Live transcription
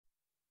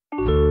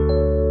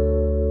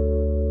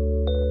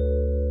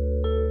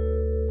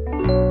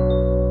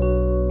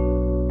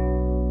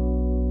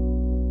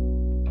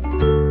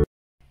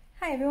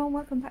everyone,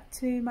 welcome back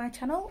to my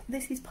channel.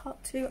 This is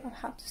part 2 of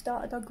how to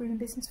start a dog grooming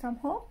business from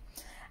home,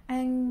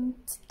 and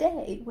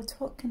today we're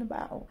talking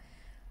about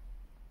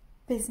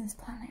business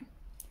planning.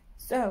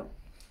 So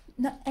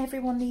not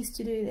everyone needs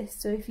to do this,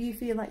 so if you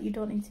feel like you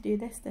don't need to do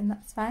this, then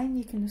that's fine,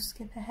 you can just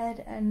skip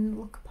ahead and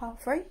look at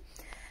part 3.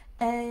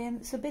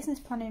 So business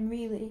planning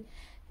really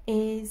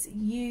is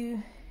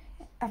you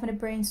having a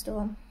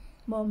brainstorm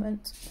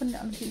moment, putting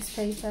it on a piece of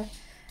paper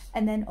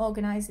and then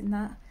organising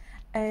that.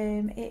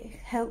 It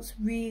helps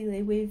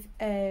really with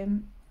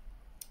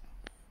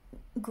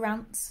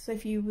grants. So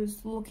if you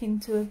was looking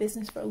to a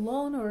business for a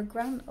loan or a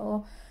grant,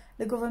 or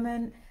the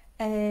government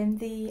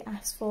they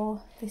ask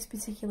for this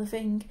particular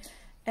thing,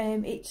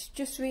 it's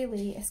just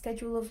really a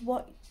schedule of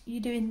what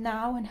you're doing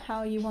now and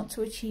how you want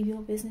to achieve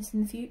your business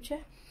in the future.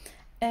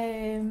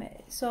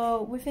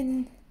 So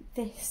within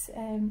this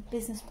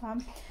business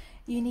plan,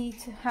 you need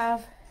to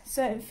have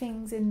certain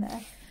things in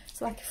there.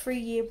 So like a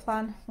 3-year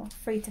plan, or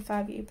 3 to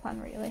 5 year plan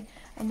really,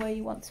 and where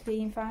you want to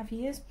be in 5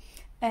 years.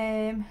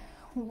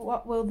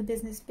 What will the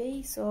business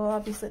be? So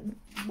obviously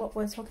what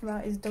we're talking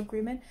about is dog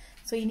grooming,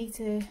 so you need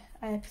to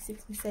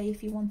specifically say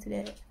if you wanted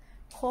it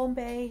home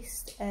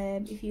based,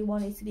 if you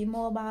wanted to be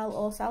mobile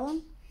or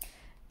salon,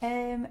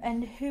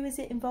 and who is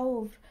it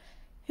involved,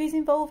 who's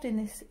involved in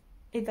this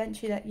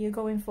adventure that you're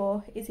going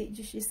for. Is it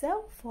just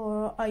yourself,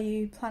 or are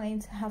you planning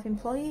to have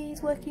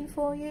employees working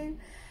for you?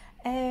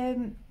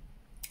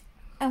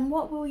 And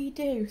what will you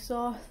do?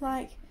 So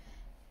like,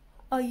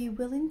 are you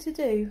willing to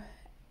do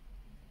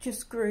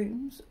just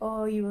grooms,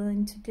 or are you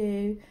willing to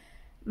do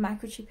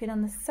microchipping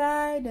on the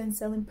side and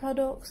selling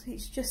products?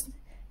 It's just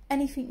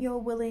anything you're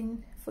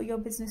willing for your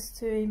business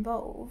to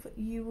involve.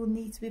 You will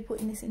need to be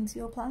putting this into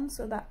your plan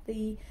so that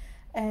the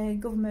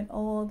government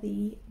or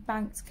the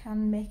banks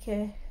can make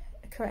a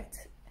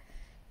correct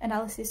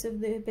analysis of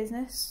the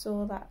business,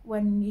 so that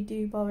when you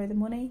do borrow the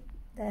money,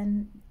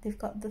 then they've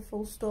got the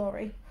full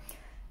story.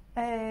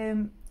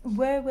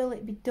 Where will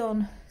it be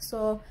done?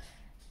 So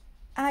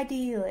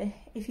ideally,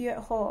 if you're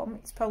at home,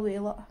 it's probably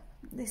a lot.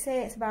 They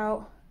say it's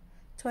about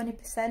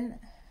 20%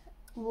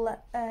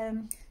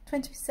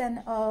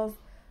 of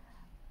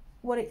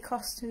what it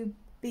costs to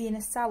be in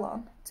a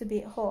salon to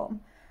be at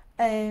home,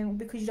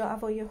 because you don't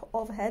have all your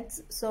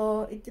overheads.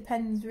 So it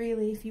depends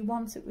really if you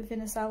want it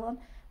within a salon,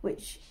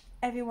 which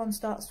everyone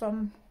starts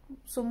from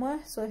somewhere.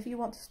 So if you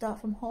want to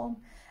start from home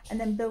and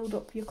then build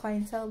up your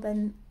clientele,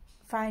 then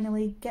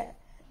finally get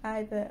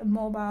either a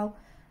mobile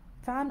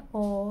van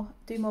or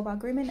do mobile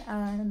grooming,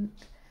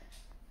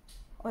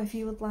 or if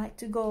you would like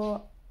to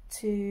go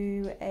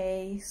to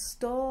a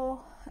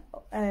store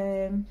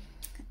and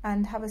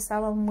have a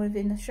salon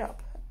within a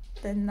shop,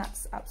 then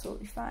that's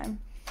absolutely fine.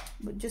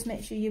 But just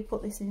make sure you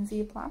put this into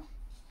your plan.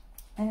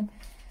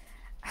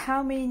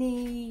 How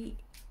many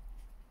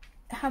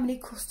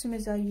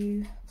customers are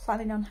you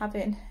planning on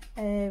having?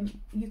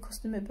 Your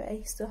customer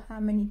base, so how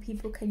many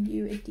people can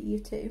you adhere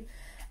to?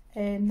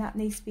 That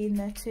needs to be in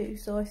there too.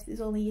 So if there's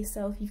only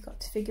yourself, you've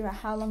got to figure out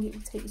how long it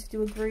will take you to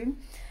do a groom,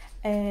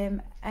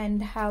 and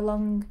how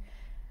long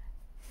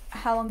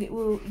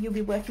you'll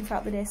be working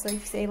throughout the day. So if you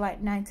say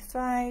like 9 to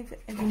 5,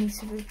 and you need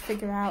to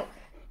figure out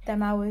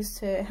them hours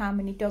to how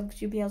many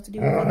dogs you'll be able to do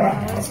within the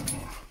hours.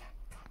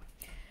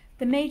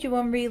 The major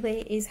one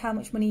really is how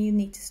much money you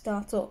need to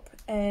start up,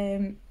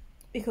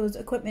 because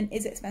equipment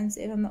is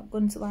expensive, I'm not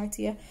going to lie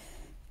to you,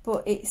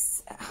 but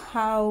it's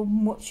how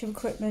much of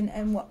equipment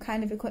and what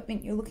kind of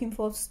equipment you're looking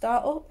for to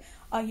start up.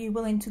 Are you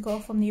willing to go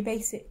from your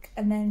basic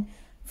and then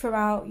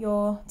throughout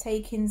your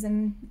takings,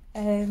 and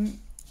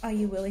are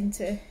you willing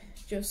to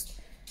just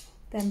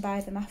then buy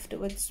them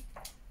afterwards?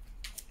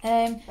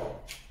 Best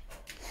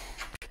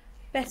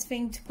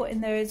thing to put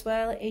in there as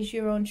well is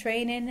your own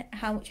training,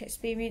 how much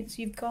experience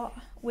you've got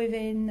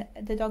within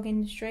the dog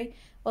industry,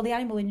 or the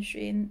animal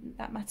industry in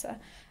that matter.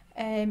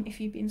 If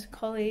you've been to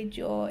college,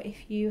 or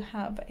if you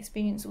have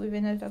experience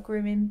within a dog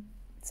grooming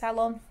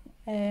salon,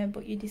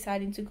 but you're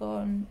deciding to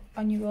go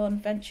on your own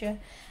venture.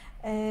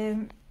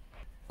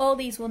 All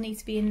these will need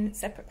to be in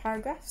separate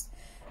paragraphs,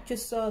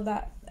 just so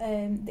that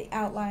they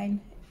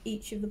outline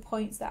each of the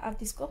points that I've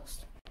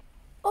discussed.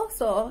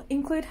 Also,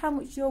 include how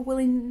much you're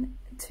willing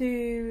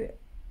to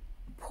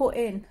put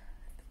in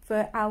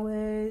for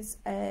hours,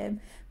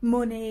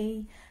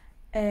 money,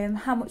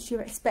 how much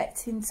you're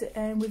expecting to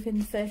earn within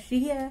the first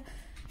year.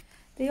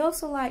 They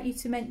also like you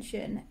to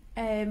mention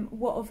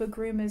what other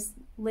groomers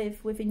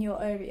live within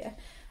your area,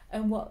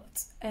 and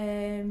what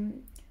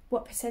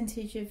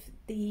percentage of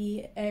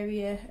the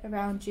area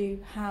around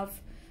you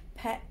have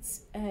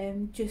pets,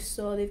 just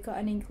so they've got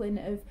an inkling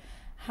of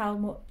how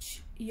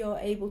much you're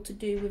able to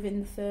do within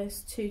the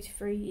first 2 to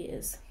 3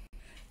 years.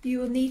 You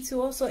will need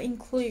to also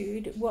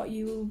include what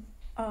you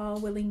are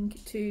willing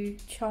to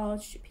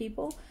charge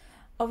people.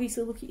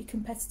 Obviously look at your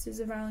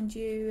competitors around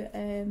you,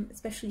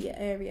 especially your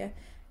area,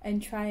 and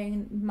try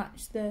and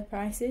match the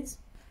prices.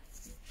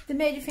 The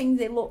major thing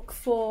they look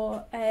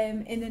for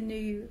in a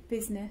new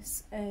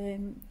business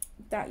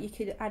that you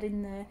could add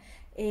in there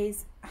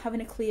is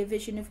having a clear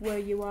vision of where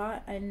you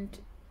are and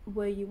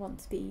where you want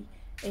to be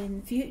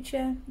in the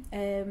future.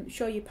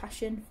 Show your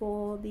passion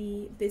for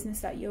the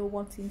business that you're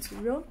wanting to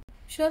run.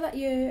 Show that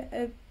your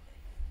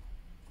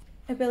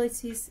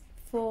abilities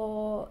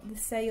for the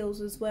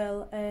sales as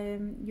well,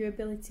 your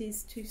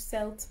abilities to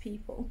sell to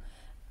people.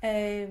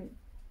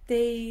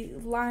 They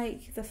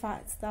like the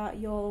fact that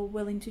you're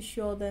willing to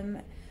show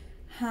them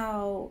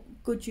how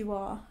good you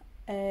are.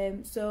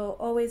 So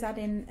always add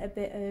in a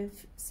bit of,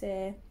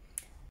 say,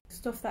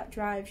 stuff that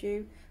drives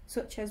you,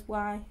 such as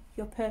why,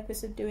 your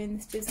purpose of doing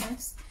this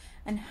business,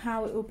 and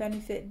how it will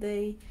benefit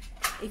the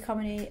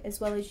economy as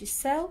well as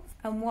yourself,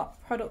 and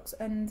what products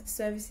and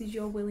services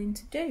you're willing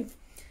to do.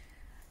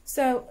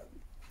 So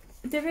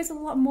there is a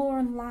lot more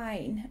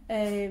online,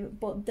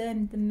 but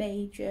then the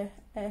major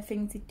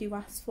things they do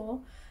ask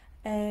for.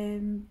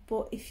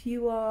 But if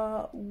you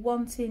are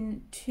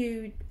wanting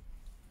to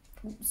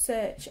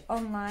search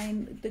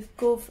online, the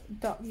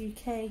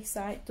gov.uk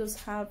site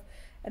does have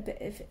a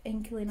bit of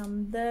inkling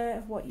on there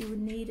of what you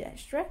would need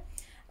extra.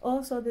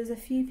 Also, there's a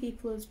few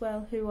people as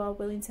well who are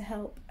willing to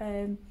help.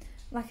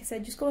 Like I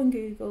said, just go on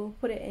Google,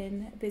 put it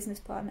in a business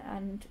plan,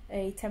 and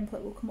a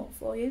template will come up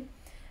for you.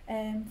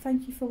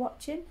 Thank you for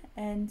watching,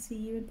 and see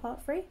you in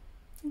part 3.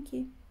 Thank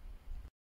you.